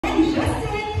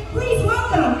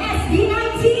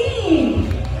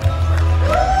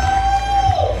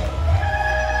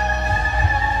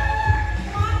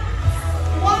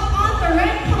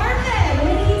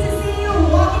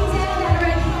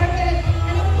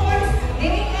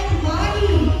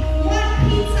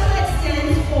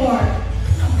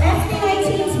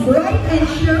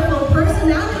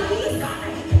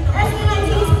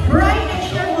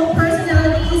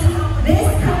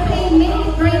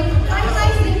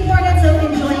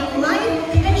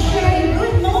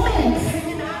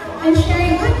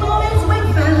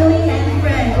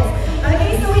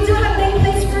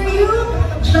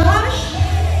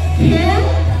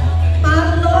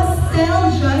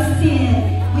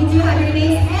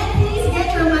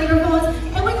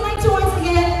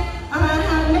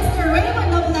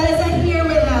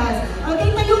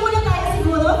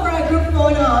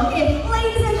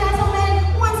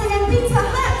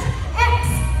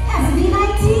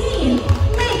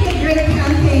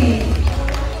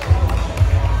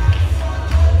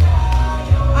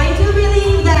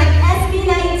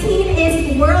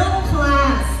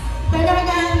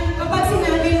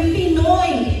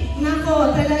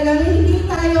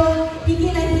tayo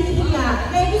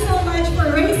higilan-higiya. Thank you so much for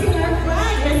raising our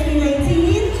flag, SB19.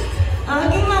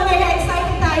 Again, mamaya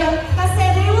excited tayo kasi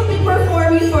they will be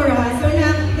performing for us. So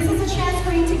now, this is a chance for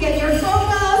you to get your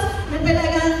photos na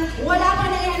talagang wala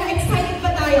pa na yan, excited pa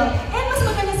tayo. And mas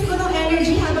maganda siguro ng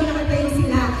energy habang nakatayo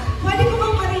sila. Pwede ko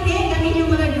bang marinig ang inyong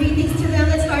mga greetings to them?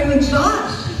 Let's start with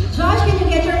Josh. Josh, can you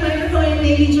get your microphone and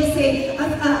maybe just say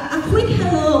a quick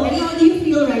hello and how do you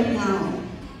feel right now?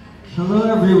 Hello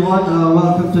everyone,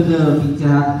 welcome to the Pizza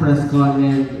Hut prescon,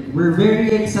 and we're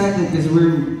very excited because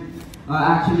we're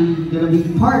actually gonna be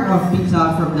part of Pizza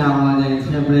Hut from now on, and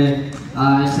syempre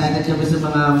excited kami sa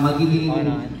mga magiging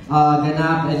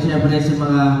ganap and syempre sa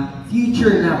mga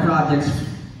future na projects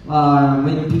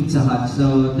with Pizza Hut.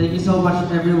 So thank you so much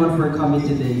everyone for coming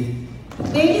today.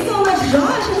 Thank you so much,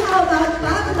 Josh, and how about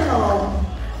Pablo?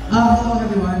 Hello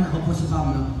everyone, ako po si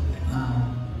Pablo.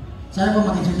 Sana po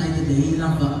mag-enjoy tayo today. Yun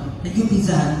lang po. Thank you,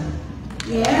 Pizza Hut.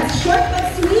 Yes, short but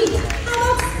sweet. How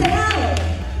about Stel?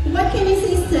 What can you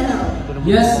say, Stel?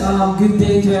 Yes, good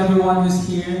day to everyone who's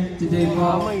here today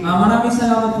po. Maraming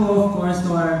salamat po, of course,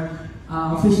 to our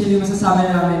officially masasabi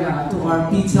namin to our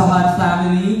Pizza Hut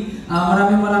family.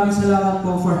 Maraming salamat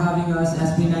po for having us,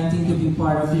 SB19, to be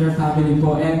part of your family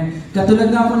po. And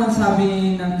katulad nga po ng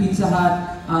sabi ng Pizza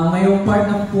Hut, mayong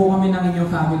part na po kami ng inyong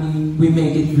family, we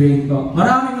make it great po.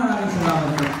 Maraming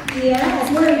salamat po. Yes,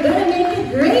 we're gonna make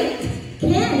it great.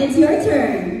 Ken, it's your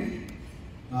turn.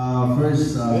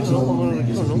 First, so thank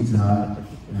you sa Pizza Hut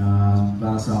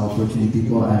para sa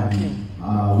opportunity po, and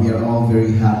we are all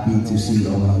very happy to see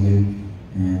all of you.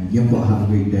 And yun po, have a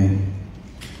great day.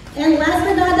 And last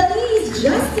but not the least,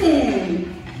 Justin.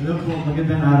 Hello po,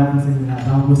 magandang araw po sa inyo lahat.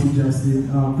 Ako po si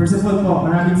Justin. First of all po,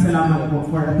 maraming salamat po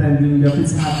for attending the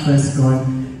Pizza Hut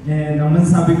prescon. And ang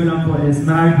masasabi ko lang po is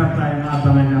marami pa tayong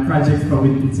abangan na project po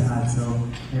with Pizza Hut. So,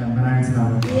 yeah, maraming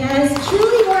salamat po. Yes,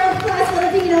 truly world-class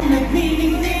Filipino.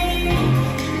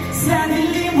 Sa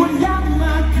dilim walang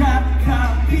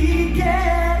makakapigil.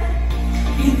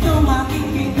 Ito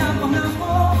makikita ko na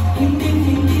po,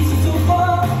 hindi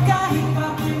susuko. Kahit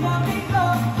pa ko'y mabiglo,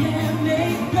 yeah,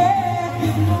 make bet,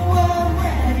 you know we're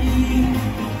ready.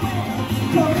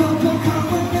 Go,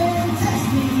 come and test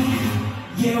me.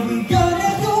 Yeah, we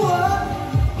gonna go up.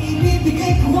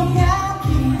 Ibibigay ko ang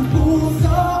aking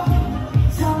puso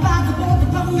sa pagkabuti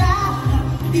pang lahat.